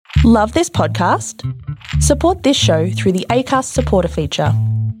Love this podcast? Support this show through the Acast supporter feature.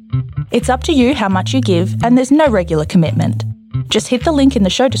 It's up to you how much you give, and there's no regular commitment. Just hit the link in the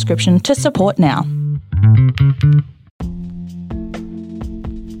show description to support now.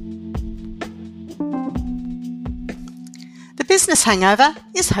 The Business Hangover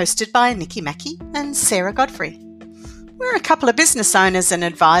is hosted by Nikki Mackie and Sarah Godfrey. We're a couple of business owners and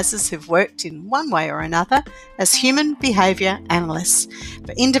advisors who've worked in one way or another as human behaviour analysts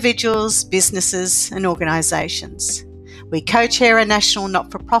for individuals, businesses and organisations. We co-chair a national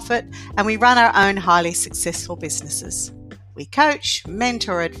not-for-profit and we run our own highly successful businesses. We coach,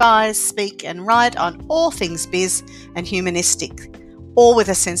 mentor, advise, speak and write on all things biz and humanistic, all with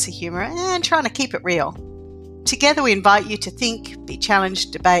a sense of humour and trying to keep it real. Together we invite you to think, be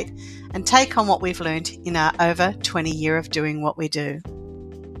challenged, debate and take on what we've learned in our over 20 year of doing what we do.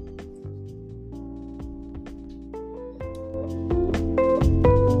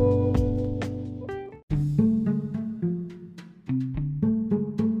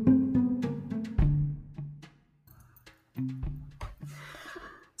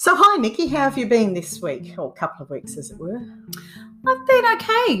 So hi Nikki, how have you been this week, or couple of weeks as it were? I've been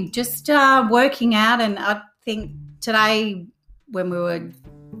okay, just working out, and I think today when we were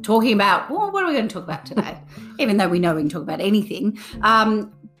talking about, well, what are we going to talk about today? Even though we know we can talk about anything.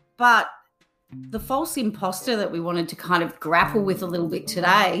 But the false imposter that we wanted to kind of grapple with a little bit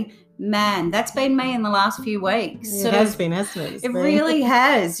today, man, that's been me in the last few weeks. It has been, hasn't it? It really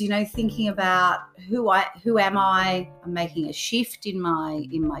has, thinking about who am I? I'm making a shift in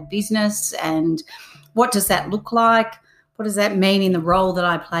my business, and what does that look like? What does that mean in the role that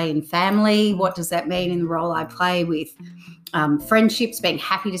I play in family? What does that mean in the role I play with friendships, being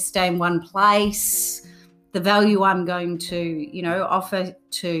happy to stay in one place, the value I'm going to, offer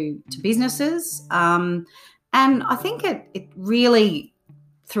to businesses. And I think it really,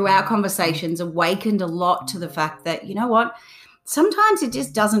 through our conversations, awakened a lot to the fact that, you know what, sometimes it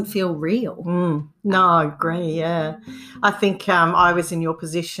just doesn't feel real. No, I agree, yeah. I think I was in your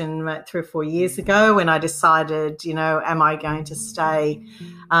position 3 or 4 years ago when I decided, am I going to stay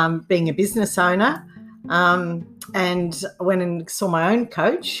being a business owner? And went and saw my own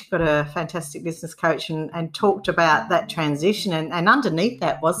coach, got a fantastic business coach, and talked about that transition. And underneath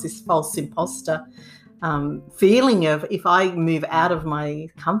that was this false imposter feeling of, if I move out of my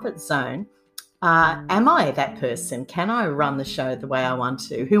comfort zone, am I that person? Can I run the show the way I want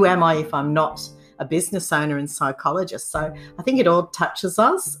to? Who am I if I'm not a business owner and psychologist? So I think it all touches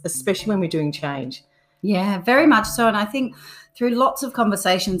us, especially when we're doing change. Yeah, very much so. And I think through lots of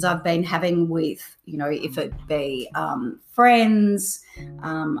conversations I've been having with, if it be friends,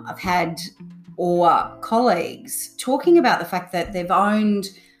 I've had, or colleagues, talking about the fact that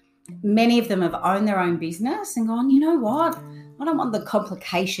many of them have owned their own business and gone, you know what? I don't want the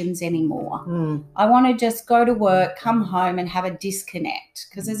complications anymore. I want to just go to work, come home and have a disconnect.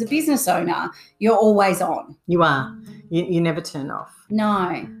 Because as a business owner, you're always on. You are. You never turn off.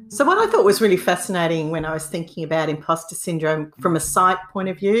 No. So what I thought was really fascinating when I was thinking about imposter syndrome from a psych point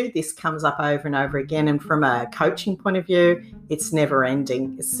of view, this comes up over and over again. And from a coaching point of view, it's never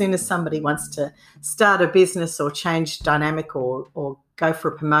ending. As soon as somebody wants to start a business or change dynamic or go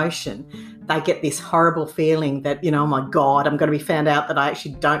for a promotion, they get this horrible feeling that, oh my God, I'm going to be found out that I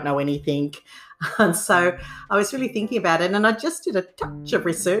actually don't know anything. And so I was really thinking about it, and I just did a touch of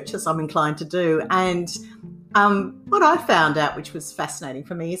research, as I'm inclined to do. And what I found out, which was fascinating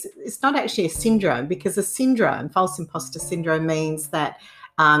for me, is it's not actually a syndrome, because a syndrome, false imposter syndrome, means that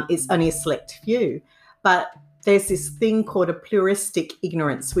it's only a select few. But there's this thing called a pluralistic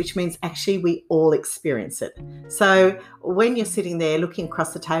ignorance, which means actually we all experience it. So when you're sitting there looking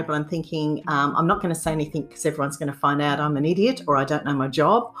across the table and thinking, I'm not going to say anything because everyone's going to find out I'm an idiot, or I don't know my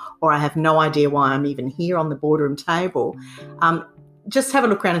job, or I have no idea why I'm even here on the boardroom table, just have a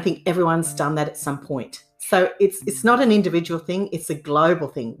look around and think everyone's done that at some point. So it's not an individual thing, it's a global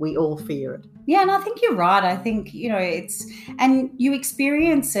thing. We all fear it. Yeah, and I think you're right. I think, and you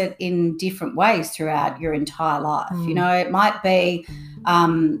experience it in different ways throughout your entire life. It might be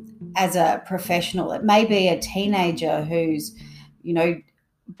as a professional, it may be a teenager who's,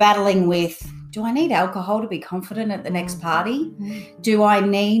 battling with, do I need alcohol to be confident at the next party? Do I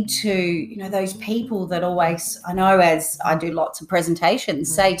need to, those people that always, I know as I do lots of presentations,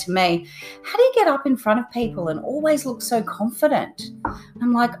 say to me, how do you get up in front of people and always look so confident?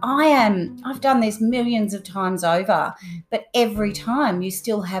 I'm like, I've done this millions of times over, but every time you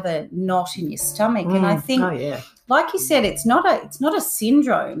still have a knot in your stomach. And I think, like you said, it's not a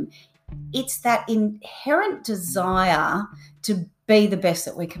syndrome. It's that inherent desire to be the best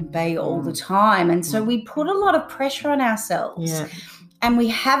that we can be all the time. And so we put a lot of pressure on ourselves. Yeah. And we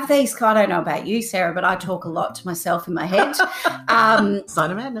have these, I don't know about you, Sarah, but I talk a lot to myself in my head.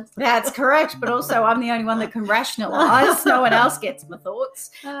 Sign of madness. That's correct. But also I'm the only one that can rationalise. No one else gets my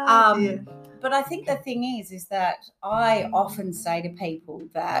thoughts. But I think the thing is that I often say to people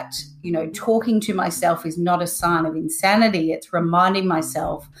that, talking to myself is not a sign of insanity. It's reminding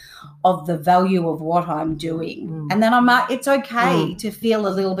myself of the value of what I'm doing. And then it's okay to feel a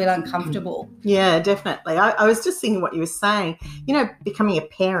little bit uncomfortable. Yeah, definitely. I was just thinking what you were saying. Becoming a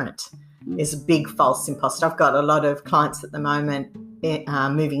parent is a big false imposter. I've got a lot of clients at the moment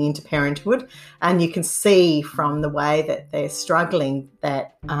moving into parenthood, and you can see from the way that they're struggling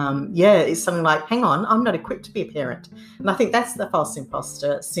that, it's something like, hang on, I'm not equipped to be a parent. And I think that's the false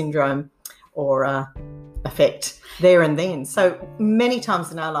imposter syndrome or effect there and then. So many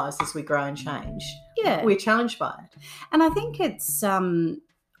times in our lives as we grow and change, we're challenged by it. And I think it's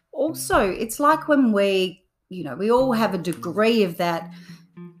also, it's like when we all have a degree of that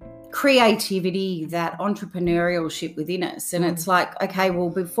creativity, that entrepreneurship within us. And it's like, okay, well,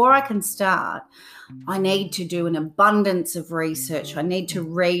 before I can start, I need to do an abundance of research. I need to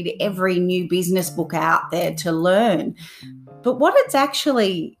read every new business book out there to learn. But what it's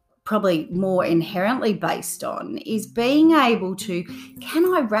actually probably more inherently based on is being able to, can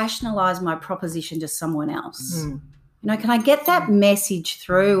I rationalize my proposition to someone else? Can I get that message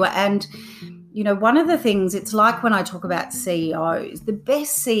through? And one of the things, it's like when I talk about CEOs, the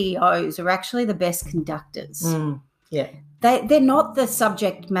best CEOs are actually the best conductors. They're not the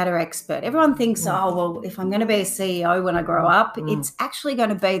subject matter expert. Everyone thinks, if I'm going to be a CEO when I grow up, it's actually going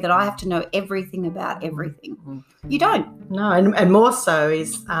to be that I have to know everything about everything. You don't. No, and more so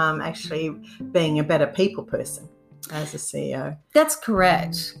is actually being a better people person as a CEO. That's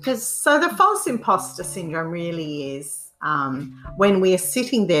correct. So the false imposter syndrome really is when we are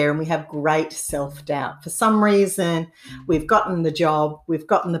sitting there and we have great self-doubt. For some reason, we've gotten the job, we've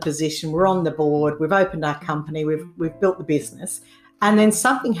gotten the position, we're on the board, we've opened our company, we've built the business, and then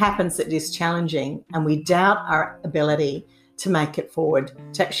something happens that is challenging and we doubt our ability to make it forward,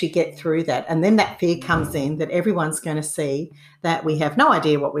 to actually get through that. And then that fear comes in that everyone's going to see that we have no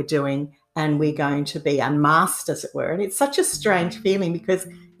idea what we're doing and we're going to be unmasked, as it were. And it's such a strange feeling because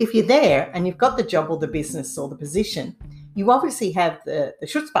if you're there and you've got the job or the business or the position, you obviously have the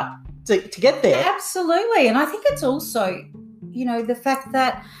chutzpah to get there. Absolutely. And I think it's also, the fact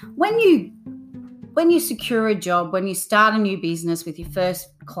that when you secure a job, when you start a new business with your first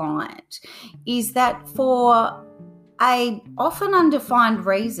client, is that for a often undefined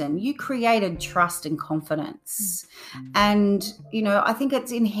reason, you created trust and confidence. And, I think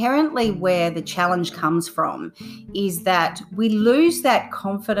it's inherently where the challenge comes from, is that we lose that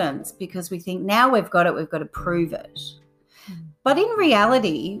confidence because we think now we've got to prove it. But in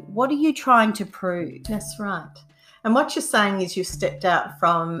reality, what are you trying to prove? That's right. And what you're saying is you've stepped out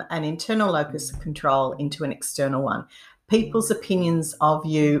from an internal locus of control into an external one. People's opinions of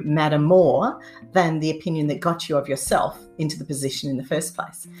you matter more than the opinion that got you of yourself into the position in the first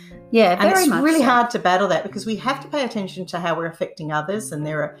place. Yeah, very much. And it's really hard to battle that because we have to pay attention to how we're affecting others and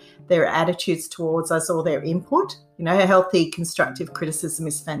their attitudes towards us or their input. A healthy constructive criticism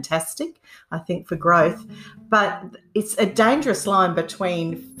is fantastic, I think, for growth. But it's a dangerous line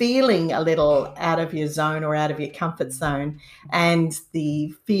between feeling a little out of your zone or out of your comfort zone and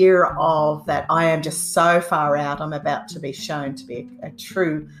the fear of that I am just so far out, I'm about to be shown to be a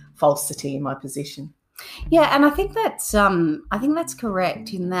true falsity in my position. Yeah, and I think that's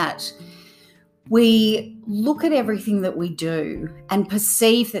correct in that we look at everything that we do and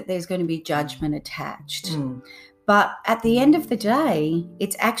perceive that there's going to be judgment attached. But at the end of the day,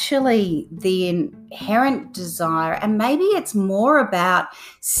 it's actually the inherent desire, and maybe it's more about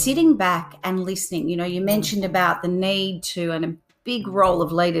sitting back and listening. You mentioned about the need to, and a big role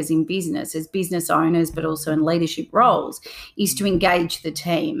of leaders in business as business owners, but also in leadership roles, is to engage the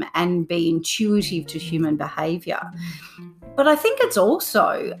team and be intuitive to human behaviour. But I think it's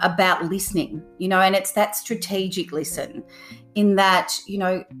also about listening, and it's that strategic listen in that,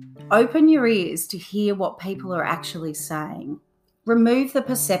 open your ears to hear what people are actually saying. Remove the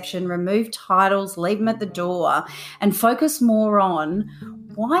perception, remove titles, leave them at the door, and focus more on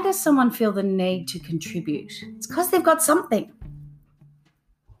why does someone feel the need to contribute? It's because they've got something.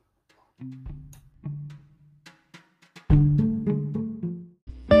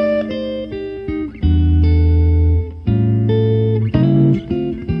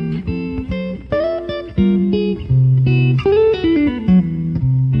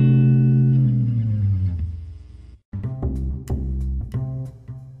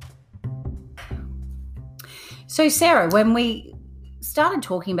 So, Sarah, when we started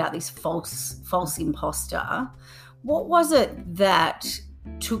talking about this false imposter, What was it that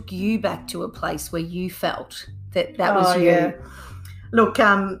took you back to a place where you felt that was you? Yeah. Look,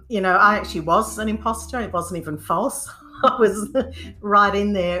 I actually was an imposter. It wasn't even false. I was right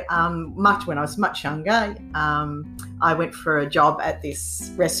in there when I was much younger. I went for a job at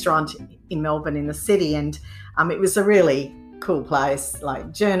this restaurant in Melbourne in the city, and it was a really cool place.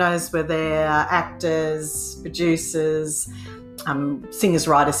 Like journos were there, actors, producers, singers,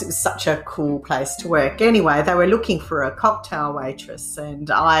 writers. It was such a cool place to work. Anyway, they were looking for a cocktail waitress,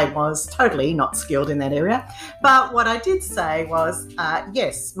 and I was totally not skilled in that area. But what I did say was,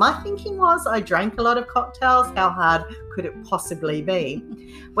 yes, my thinking was I drank a lot of cocktails. How hard could it possibly be?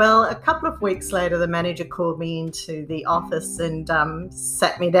 Well, a couple of weeks later, the manager called me into the office and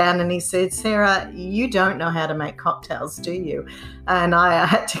sat me down, and he said, Sarah, you don't know how to make cocktails, do you? And I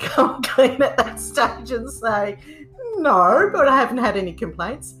had to come clean at that stage and say, no, but I haven't had any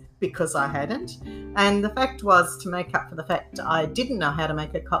complaints, because I hadn't. And the fact was, to make up for the fact I didn't know how to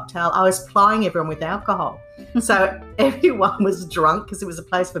make a cocktail, I was plying everyone with alcohol. So everyone was drunk because it was a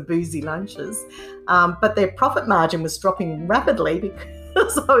place for boozy lunches. But their profit margin was dropping rapidly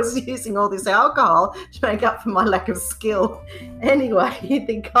because I was using all this alcohol to make up for my lack of skill. Anyway,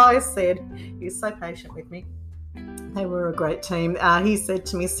 the guy said, he was so patient with me. They were a great team. He said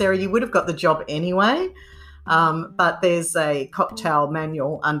to me, Sarah, you would have got the job anyway. But there's a cocktail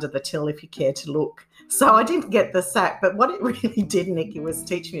manual under the till if you care to look. So I didn't get the sack, but what it really did, Nikki, was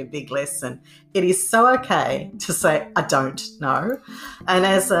teach me a big lesson. It is so okay to say, I don't know. And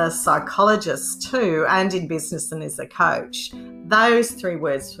as a psychologist too, and in business and as a coach, those 3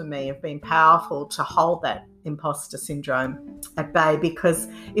 words for me have been powerful to hold that imposter syndrome at bay, because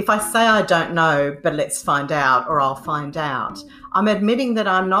if I say I don't know, but let's find out, or I'll find out, I'm admitting that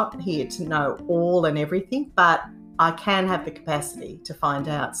I'm not here to know all and everything, but I can have the capacity to find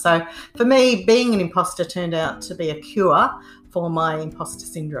out. So for me, being an imposter turned out to be a cure for my imposter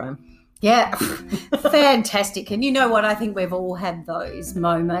syndrome. Yeah, fantastic. And you know what? I think we've all had those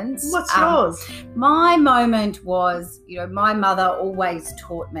moments. What's yours? My moment was, my mother always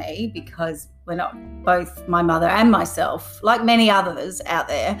taught me, because we're not, both my mother and myself, like many others out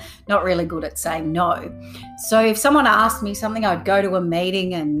there, not really good at saying no. So if someone asked me something, I'd go to a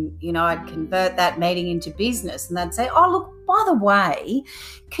meeting and, I'd convert that meeting into business, and they'd say, oh, look, by the way,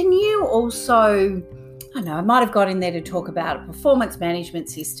 can you also... I might have got in there to talk about a performance management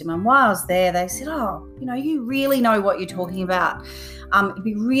system. And while I was there, they said, you really know what you're talking about. It'd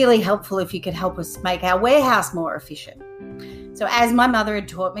be really helpful if you could help us make our warehouse more efficient. So as my mother had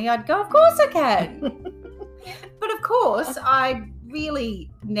taught me, I'd go, of course I can. But of course, I really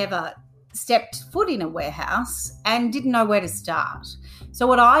never stepped foot in a warehouse and didn't know where to start. So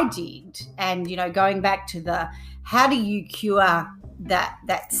what I did, and, going back to how do you cure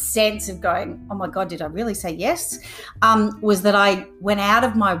that sense of going, oh my God, did I really say yes? Was that I went out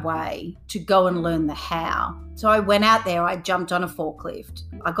of my way to go and learn the how. So I went out there, I jumped on a forklift,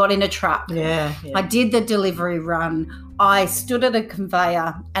 I got in a truck, I did the delivery run, I stood at a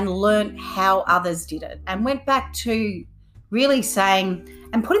conveyor and learned how others did it, and went back to really saying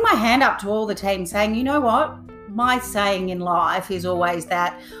and putting my hand up to all the team saying, you know what, my saying in life is always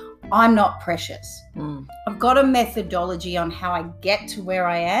that I'm not precious. I've got a methodology on how I get to where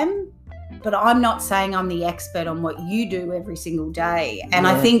I am, but I'm not saying I'm the expert on what you do every single day. And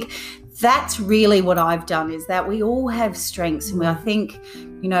I think that's really what I've done, is that we all have strengths. And I think,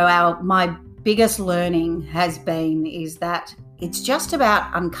 my biggest learning is that it's just about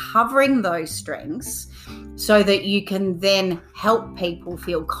uncovering those strengths so that you can then help people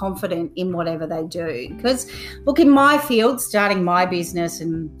feel confident in whatever they do. Because, look, in my field, starting my business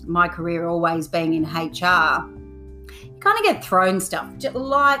and my career always being in HR, you kind of get thrown stuff,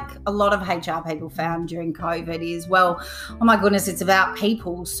 like a lot of HR people found during COVID is, well, oh my goodness, it's about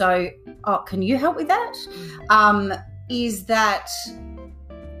people. So, can you help with that? Is that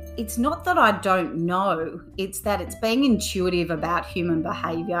it's not that I don't know, it's that it's being intuitive about human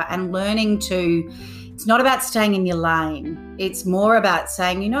behaviour and learning to... It's not about staying in your lane. It's more about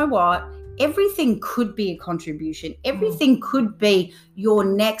saying, you know what, everything could be a contribution. Everything could be your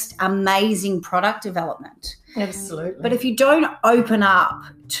next amazing product development. Absolutely. But if you don't open up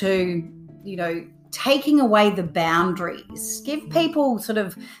to, taking away the boundaries, give people sort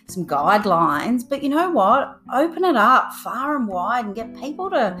of some guidelines, but you know what, open it up far and wide and get people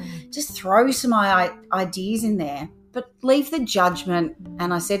to just throw some ideas in there. But leave the judgment,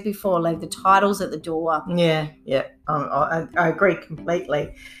 and I said before, leave the titles at the door. Yeah, I agree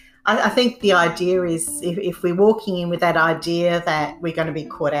completely. I think the idea is if we're walking in with that idea that we're going to be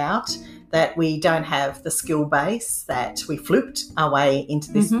caught out, that we don't have the skill base, that we fluked our way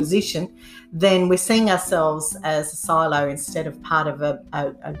into this position, then we're seeing ourselves as a silo instead of part of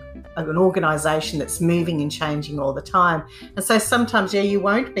an organisation that's moving and changing all the time. And so sometimes, you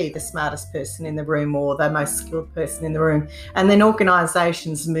won't be the smartest person in the room or the most skilled person in the room. And then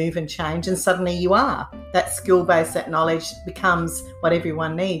organisations move and change, and suddenly you are. That skill base, that knowledge becomes what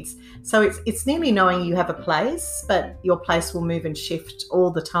everyone needs. So it's nearly knowing you have a place, but your place will move and shift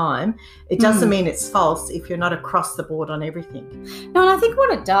all the time. It doesn't mean it's false if you're not across the board on everything. No, and I think what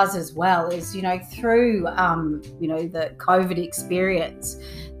it does as well is, through, the COVID experience,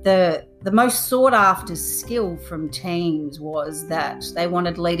 the most sought after skill from teams was that they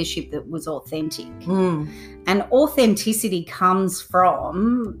wanted leadership that was authentic. And authenticity comes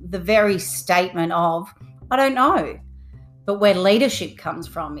from the very statement of, I don't know. But where leadership comes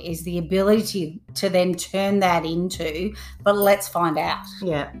from is the ability to then turn that into, but let's find out.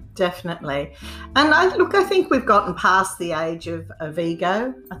 Yeah, definitely. And I think we've gotten past the age of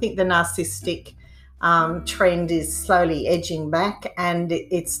ego. I think the narcissistic trend is slowly edging back, and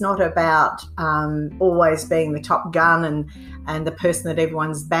it's not about always being the top gun and the person that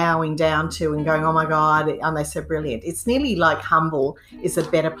everyone's bowing down to and going, oh my God, aren't they so brilliant? It's nearly like humble is a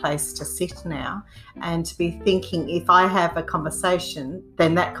better place to sit now, and to be thinking, if I have a conversation,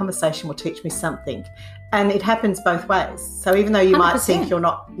 then that conversation will teach me something. And it happens both ways. So even though you 100%. Might think you're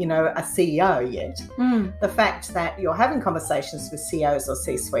not, a CEO yet, the fact that you're having conversations with CEOs or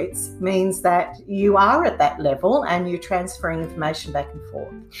C-suites means that you are at that level and you're transferring information back and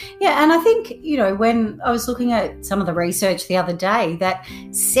forth. Yeah, and I think, when I was looking at some of the research the other day, that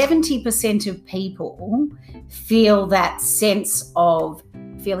 70% of people feel that sense of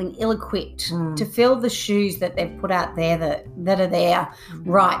feeling ill-equipped to fill the shoes that they've put out there that are their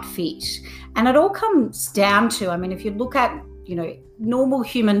right fit. And it all comes down to, if you look at, normal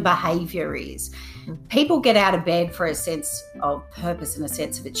human behaviour is people get out of bed for a sense of purpose and a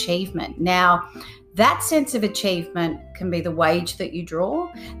sense of achievement. Now, that sense of achievement can be the wage that you draw.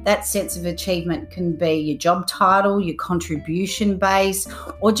 That sense of achievement can be your job title, your contribution base,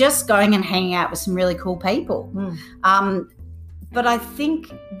 or just going and hanging out with some really cool people. But I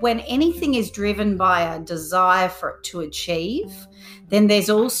think when anything is driven by a desire for it to achieve, then there's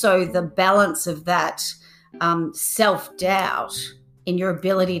also the balance of that self-doubt in your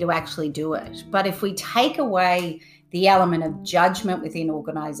ability to actually do it. But if we take away the element of judgment within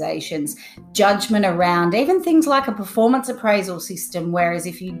organisations, judgment around even things like a performance appraisal system, whereas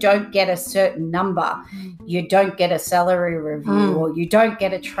if you don't get a certain number, you don't get a salary review or you don't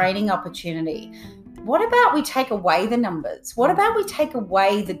get a training opportunity. What about we take away the numbers? What about we take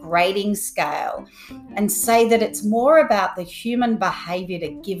away the grading scale and say that it's more about the human behaviour to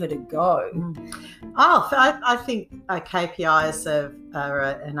give it a go? I think KPIs are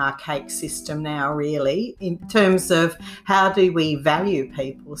an archaic system now, really, in terms of how do we value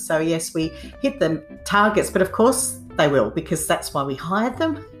people. So, yes, we hit the targets, but of course they will, because that's why we hired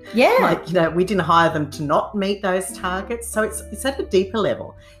them. Yeah. We didn't hire them to not meet those targets. So it's at a deeper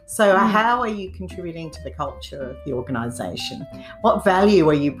level. So how are you contributing to the culture of the organisation? What value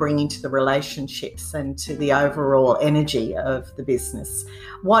are you bringing to the relationships and to the overall energy of the business?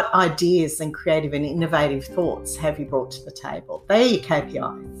 What ideas and creative and innovative thoughts have you brought to the table? They're your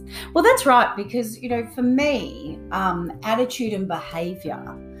KPIs. Well, that's right, because, for me, attitude and behaviour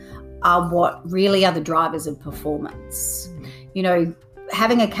are what really are the drivers of performance.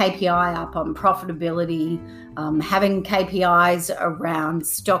 Having a KPI up on profitability, having KPIs around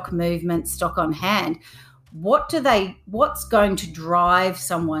stock movement, stock on hand, what's going to drive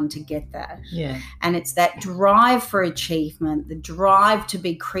someone to get that? Yeah. And it's that drive for achievement, the drive to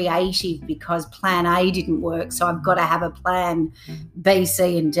be creative because plan A didn't work, so I've got to have a plan B,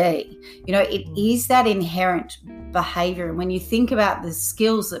 C, and D. It is that inherent behaviour. And when you think about the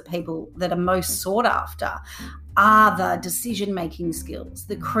skills that people that are most sought after are the decision-making skills,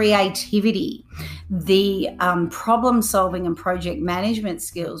 the creativity, the problem-solving and project management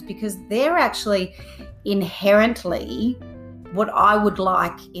skills, because they're actually inherently what I would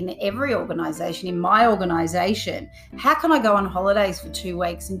like in every organisation, in my organisation. How can I go on holidays for 2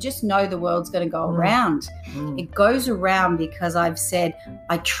 weeks and just know the world's going to go around? It goes around because I've said,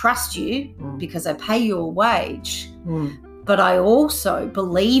 I trust you because I pay you a wage, but I also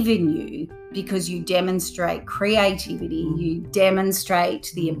believe in you because you demonstrate creativity, you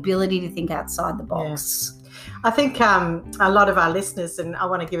demonstrate the ability to think outside the box. Yeah. I think a lot of our listeners, and I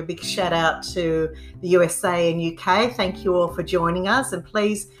want to give a big shout out to the USA and UK, thank you all for joining us. And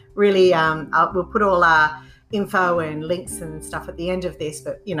please really, we'll put all our info and links and stuff at the end of this,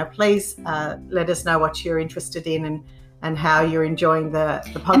 but, please let us know what you're interested in and how you're enjoying the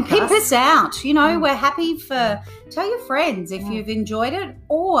podcast. And pimp us out. You know, we're happy tell your friends if you've enjoyed it,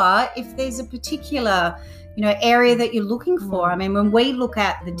 or if there's a particular, you know, area that you're looking for. I mean, when we look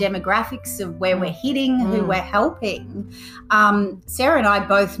at the demographics of where we're hitting, who we're helping, Sarah and I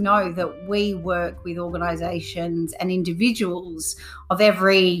both know that we work with organisations and individuals of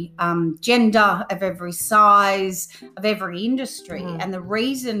every gender, of every size, of every industry. And the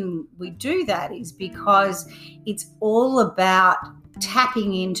reason we do that is because it's all about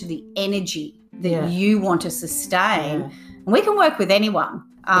tapping into the energy that you want to sustain. And we can work with anyone.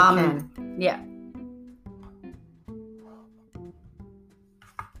 Yeah.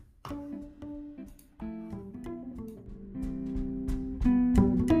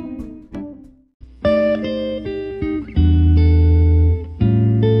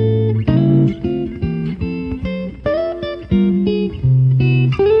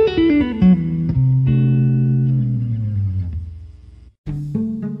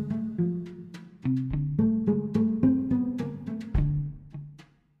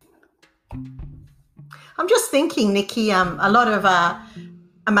 I'm just thinking, Nikki, a lot of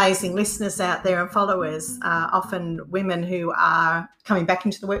amazing listeners out there and followers are often women who are coming back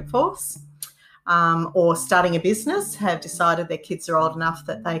into the workforce or starting a business, have decided their kids are old enough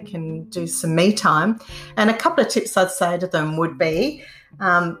that they can do some me time. And a couple of tips I'd say to them would be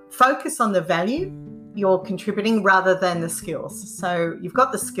focus on the value you're contributing rather than the skills. So you've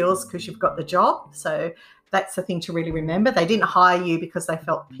got the skills because you've got the job. So that's the thing to really remember. They didn't hire you because they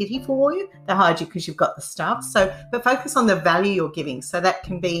felt pity for you. They hired you because you've got the stuff. So, but focus on the value you're giving. So that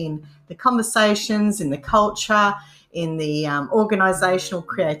can be in the conversations, in the culture, in the organisational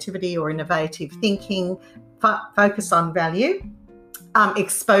creativity or innovative thinking. Focus on value.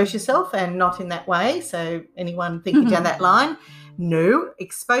 Expose yourself, and not in that way. So anyone thinking down that line, no,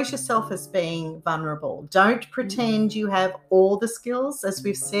 expose yourself as being vulnerable. Don't pretend you have all the skills, as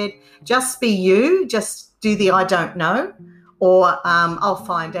we've said. Just be you. Just do the I don't know, or I'll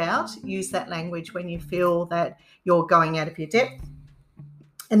find out. Use that language when you feel that you're going out of your depth.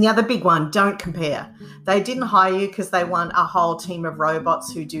 And the other big one, don't compare. They didn't hire you because they want a whole team of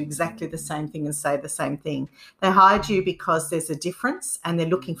robots who do exactly the same thing and say the same thing. They hired you because there's a difference and they're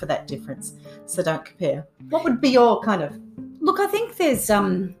looking for that difference. So don't compare. What would be your kind of... Look, I think there's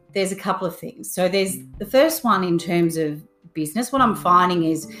a couple of things. So there's the first one in terms of business. What I'm finding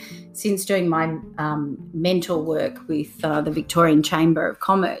is, since doing my mentor work with the Victorian Chamber of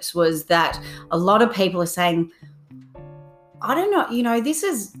Commerce, was that a lot of people are saying, I don't know, you know, this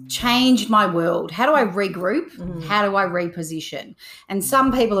has changed my world. How do I regroup? How do I reposition? And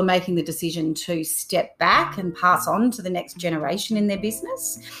some people are making the decision to step back and pass on to the next generation in their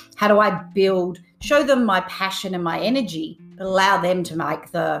business. How do I show them my passion and my energy, but allow them to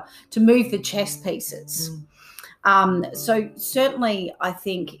move the chess pieces? So certainly I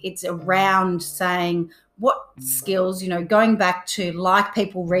think it's around saying, what skills, you know, going back to like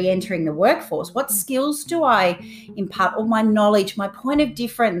people re-entering the workforce, what skills do I impart, all my knowledge, my point of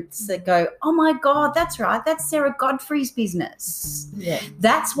difference that go, oh my God, that's right, that's Sarah Godfrey's business. Yeah.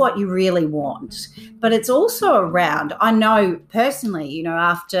 That's what you really want. But it's also around, I know personally, you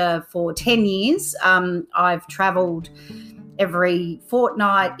know, for 10 years, I've travelled every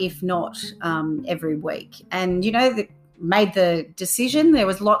fortnight, if not every week. And, you know, made the decision. There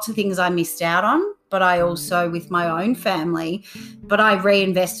was lots of things I missed out on, but I also, with my own family, but I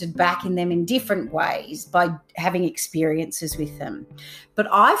reinvested back in them in different ways by having experiences with them. But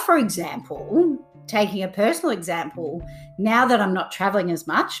I, for example, taking a personal example, now that I'm not traveling as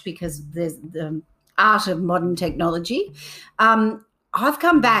much because there's the art of modern technology, I've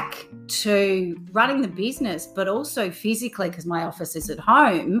come back to running the business, but also physically, because my office is at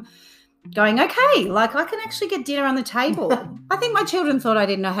home, going, okay, like I can actually get dinner on the table. I think my children thought I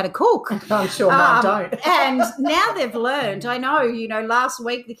didn't know how to cook. I'm sure Mum don't. And now they've learned. I know, you know, last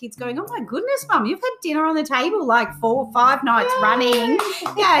week the kids going, oh my goodness, Mum, you've had dinner on the table like 4 or 5 nights running.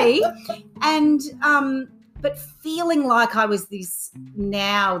 Yay. And but feeling like I was this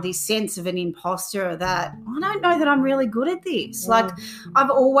sense of an imposter that I don't know that I'm really good at this. Like I've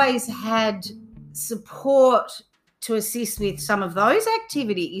always had support to assist with some of those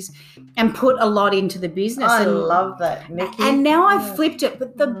activities and put a lot into the business. I love that, Nikki. And now I've flipped it.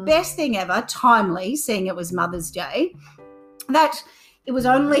 But the best thing ever, timely, seeing it was Mother's Day, that it was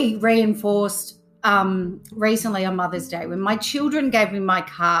only reinforced recently on Mother's Day when my children gave me my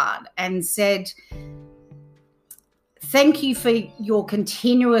card and said, thank you for your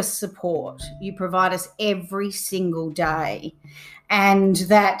continuous support. You provide us every single day. And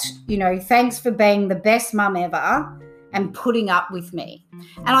that, you know, thanks for being the best mum ever and putting up with me.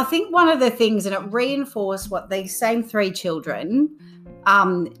 And I think one of the things, and it reinforced what these same 3 children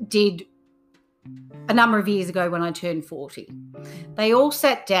did a number of years ago when I turned 40. They all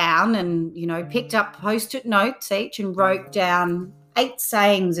sat down and, picked up Post-it notes each and wrote down 8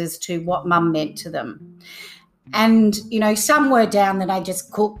 sayings as to what mum meant to them. And, some were down that I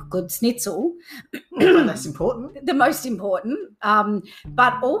just cook good schnitzel. Well, that's important. The most important.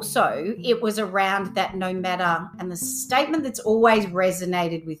 But also it was around that no matter, and the statement that's always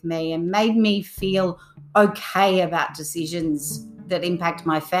resonated with me and made me feel okay about decisions that impact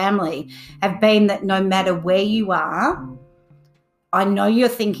my family have been that no matter where you are, I know you're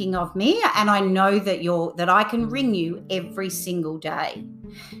thinking of me, and I know that I can ring you every single day.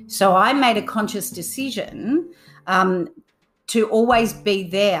 So I made a conscious decision to always be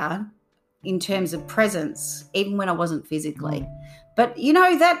there in terms of presence, even when I wasn't physically. But,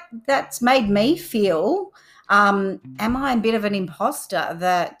 that's made me feel, am I a bit of an imposter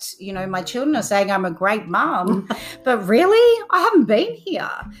that, my children are saying I'm a great mum, but really I haven't been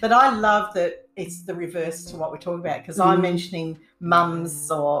here. But I love that it's the reverse to what we're talking about, because I'm mentioning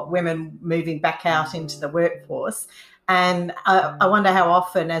mums or women moving back out into the workforce. And I wonder how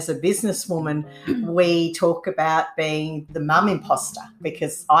often as a businesswoman we talk about being the mum imposter,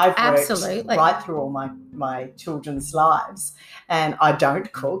 because I've worked right through all my children's lives, and I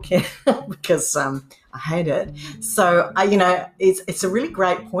don't cook because I hate it. So, it's a really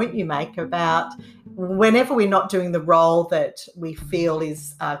great point you make about whenever we're not doing the role that we feel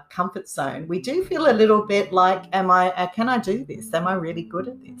is a comfort zone, we do feel a little bit like, can I do this? Am I really good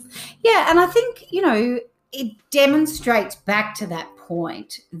at this? Yeah, and I think, it demonstrates back to that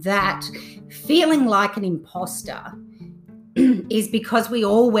point that feeling like an imposter is because we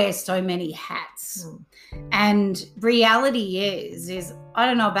all wear so many hats. And reality is I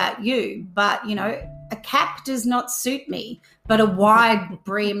don't know about you, but, a cap does not suit me, but a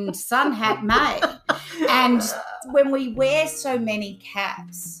wide-brimmed sun hat may. And when we wear so many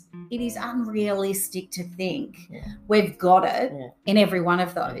caps, it is unrealistic to think we've got it in every one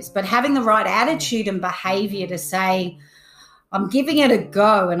of those. But having the right attitude and behaviour to say, I'm giving it a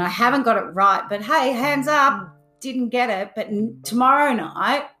go and I haven't got it right, but hey, hands up, didn't get it, but tomorrow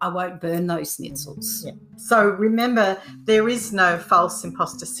night I won't burn those schnitzels. Yeah. So remember, there is no false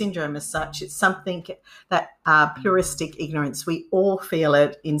imposter syndrome as such. It's something that pluralistic ignorance. We all feel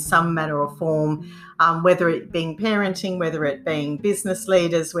it in some manner or form, whether it being parenting, whether it being business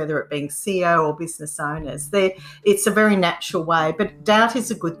leaders, whether it being CEO or business owners. It's a very natural way, but doubt is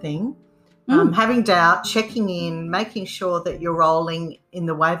a good thing. Having doubt, checking in, making sure that you're rolling in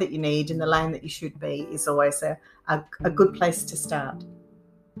the way that you need, in the lane that you should be, is always a good place to start.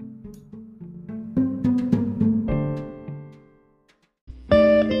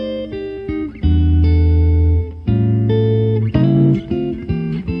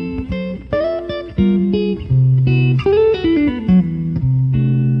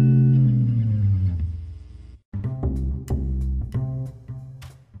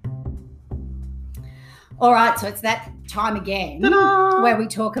 All right, so it's that time again where we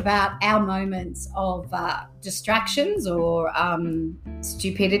talk about our moments of distractions or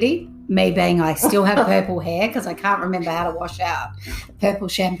stupidity. Me being I still have purple hair because I can't remember how to wash out purple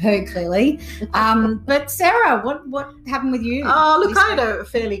shampoo, clearly. But Sarah, what happened with you? Oh, look, I had a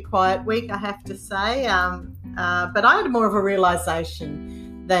fairly quiet week, I have to say. But I had more of a realisation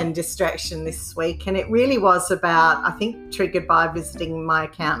than distraction this week, and it really was about, I think, triggered by visiting my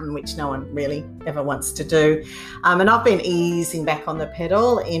accountant, which no one really ever wants to do, and I've been easing back on the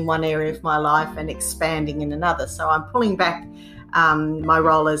pedal in one area of my life and expanding in another. So I'm pulling back my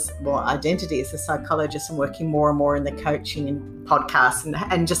role as identity as a psychologist and working more and more in the coaching and podcasts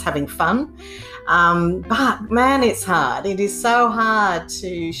and just having fun. But man, it's hard. It is so hard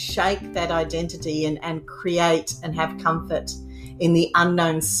to shake that identity and create and have comfort in the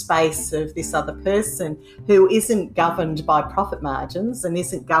unknown space of this other person who isn't governed by profit margins and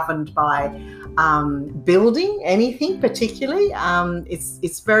isn't governed by building anything particularly.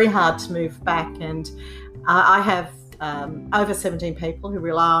 It's very hard to move back, and I have over 17 people who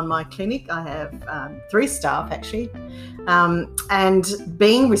rely on my clinic. I have 3 staff actually, and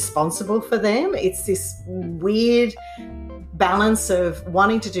being responsible for them, it's this weird balance of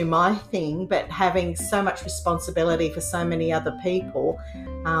wanting to do my thing but having so much responsibility for so many other people,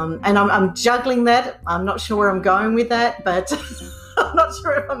 and I'm juggling that. I'm not sure where I'm going with that, but I'm not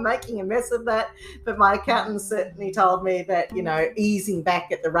sure if I'm making a mess of that. But my accountant certainly told me that, easing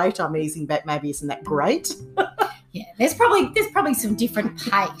back at the rate I'm easing back maybe isn't that great. Yeah, there's probably some different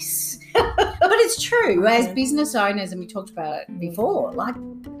pace. But it's true, as business owners, and we talked about it before, like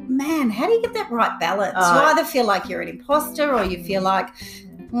man, how do you get that right balance? You either feel like you're an imposter or you feel like,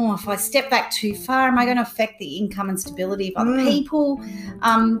 oh, if I step back too far, am I going to affect the income and stability of other people?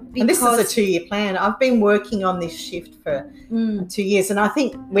 And this is a 2-year plan. I've been working on this shift for 2 years, and I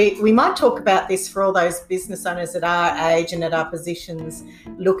think we might talk about this for all those business owners at our age and at our positions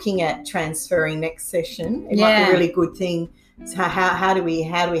looking at transferring next session. It might be a really good thing. So how do we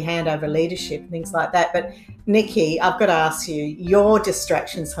hand over leadership and things like that? But Nikki, I've got to ask you, your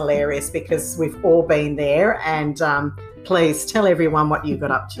distraction's hilarious because we've all been there, and please tell everyone what you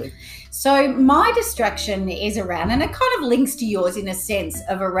got up to. So my distraction is around, and it kind of links to yours in a sense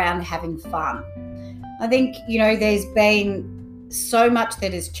of around having fun. I think, there's been so much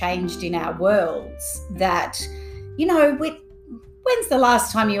that has changed in our worlds that, when's the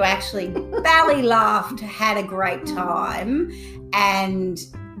last time you actually belly laughed, had a great time, and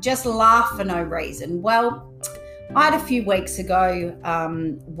just laugh for no reason? Well, I had a few weeks ago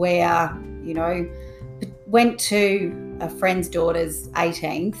where, went to a friend's daughter's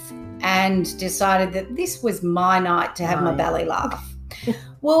 18th and decided that this was my night to have my belly laugh.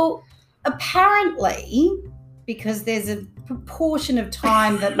 Well, apparently, because there's a proportion of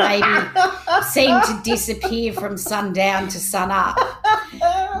time that maybe seemed to disappear from sundown to sun up,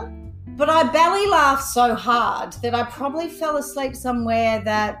 but I belly laughed so hard that I probably fell asleep somewhere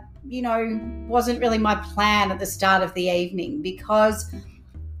that, wasn't really my plan at the start of the evening, because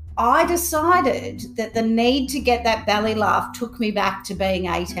I decided that the need to get that belly laugh took me back to being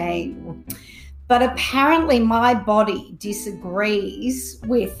 18. But apparently my body disagrees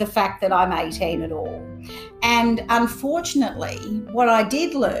with the fact that I'm 18 at all. And unfortunately, what I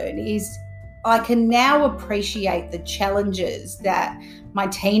did learn is I can now appreciate the challenges that my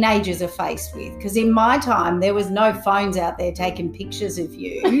teenagers are faced with. Because in my time, there was no phones out there taking pictures of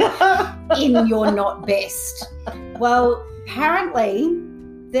you in your not best. Well, apparently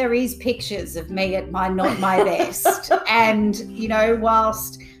there is pictures of me at my not my best. And,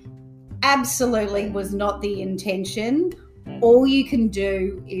 whilst absolutely was not the intention, all you can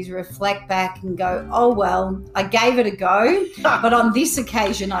do is reflect back and go, oh, well, I gave it a go, but on this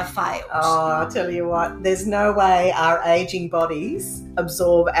occasion I failed. Oh, I'll tell you what, there's no way our ageing bodies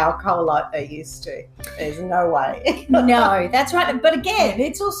absorb alcohol like they used to. There's no way. No, that's right. But again,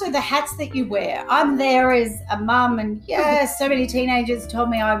 it's also the hats that you wear. I'm there as a mum, and so many teenagers told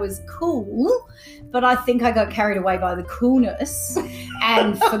me I was cool, but I think I got carried away by the coolness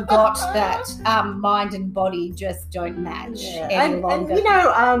and forgot that mind and body just don't match any longer. And,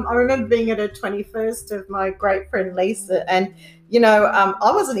 I remember being at a 21st of my great friend Lisa, and,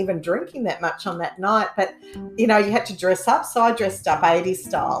 I wasn't even drinking that much on that night, but, you had to dress up. So I dressed up 80s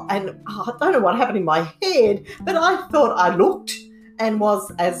style, and I don't know what happened in my head, but I thought I looked and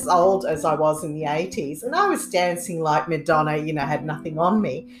was as old as I was in the 80s. And I was dancing like Madonna, had nothing on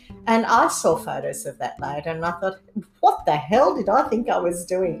me. And I saw photos of that later, and I thought, what the hell did I think I was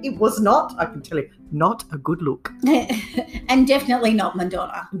doing? It was not, I can tell you, not a good look. And definitely not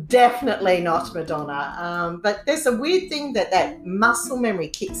Madonna. Definitely not Madonna. But there's a weird thing that muscle memory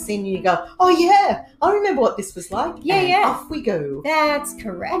kicks in, and you go, oh, yeah, I remember what this was like. Yeah. Off we go. That's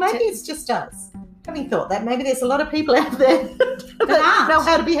correct. Or maybe it's just us. Having thought that, maybe there's a lot of people out there that know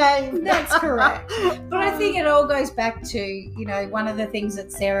how to behave. That's correct. But I think it all goes back to, one of the things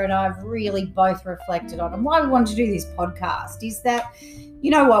that Sarah and I have really both reflected on, and why we wanted to do this podcast, is that,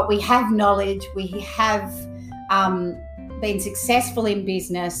 we have knowledge, we have been successful in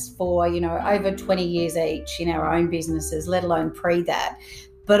business for, over 20 years each in our own businesses, let alone pre that.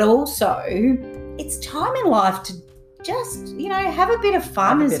 But also, it's time in life to just, have a bit of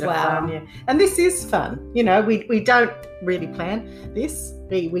fun as well. Yeah. And this is fun. We don't really plan this.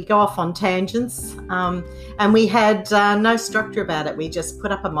 We go off on tangents, and we had no structure about it. We just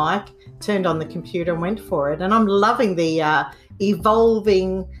put up a mic, turned on the computer and went for it. And I'm loving the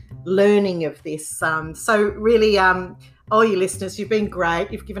evolving learning of this. So really, all you listeners, you've been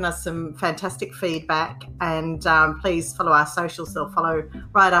great. You've given us some fantastic feedback, and please follow our socials. They'll follow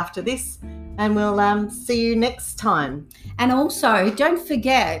right after this, and we'll see you next time. And also, don't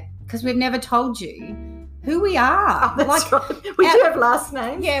forget, because we've never told you, who we are. Oh, that's right. We do have last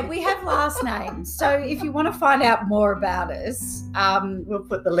names. Yeah, we have last names. So if you want to find out more about us, we'll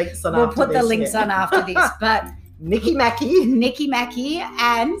put the links on. After this. But Nikki Mackie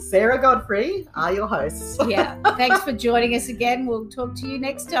and Sarah Godfrey are your hosts. Yeah. Thanks for joining us again. We'll talk to you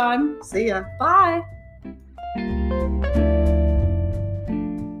next time. See ya. Bye.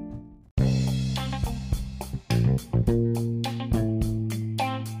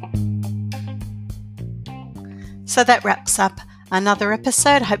 So that wraps up another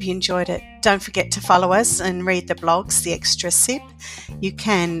episode. I hope you enjoyed it. don't forget to follow us and read the blogs, The Extra Sip. You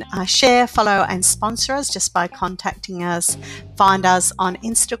can share, follow and sponsor us just by contacting us. Find us on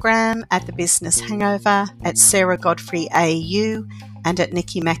Instagram at The Business Hangover, at Sarah Godfrey AU and at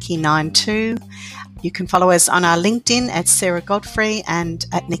Nikki Mackie 92. You can follow us on our LinkedIn at Sarah Godfrey and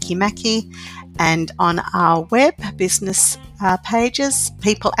at Nikki Mackie, and on our web business pages,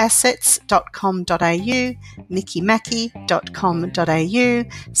 peopleassets.com.au, nikkimackie.com.au,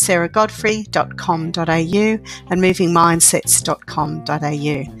 sarahgodfrey.com.au and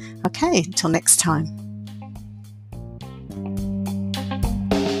movingmindsets.com.au. Okay, until next time.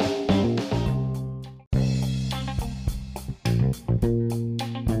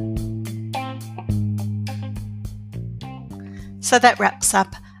 So that wraps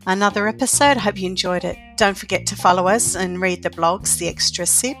up another episode. I hope you enjoyed it. Don't forget to follow us and read the blogs, The Extra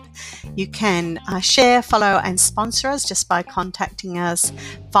Sip. You can share, follow and sponsor us just by contacting us.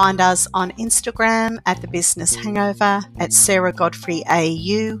 Find us on Instagram at The Business Hangover, at Sarah Godfrey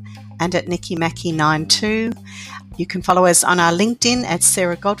AU and at Nikki Mackie 92. You can follow us on our LinkedIn at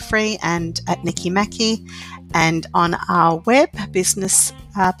Sarah Godfrey and at Nikki Mackie, and on our web business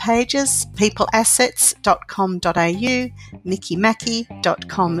pages, peopleassets.com.au,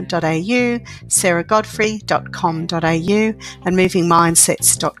 nikkimackie.com.au, sarahgodfrey.com.au and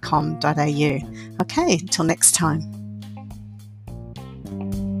movingmindsets.com.au. Okay, until next time.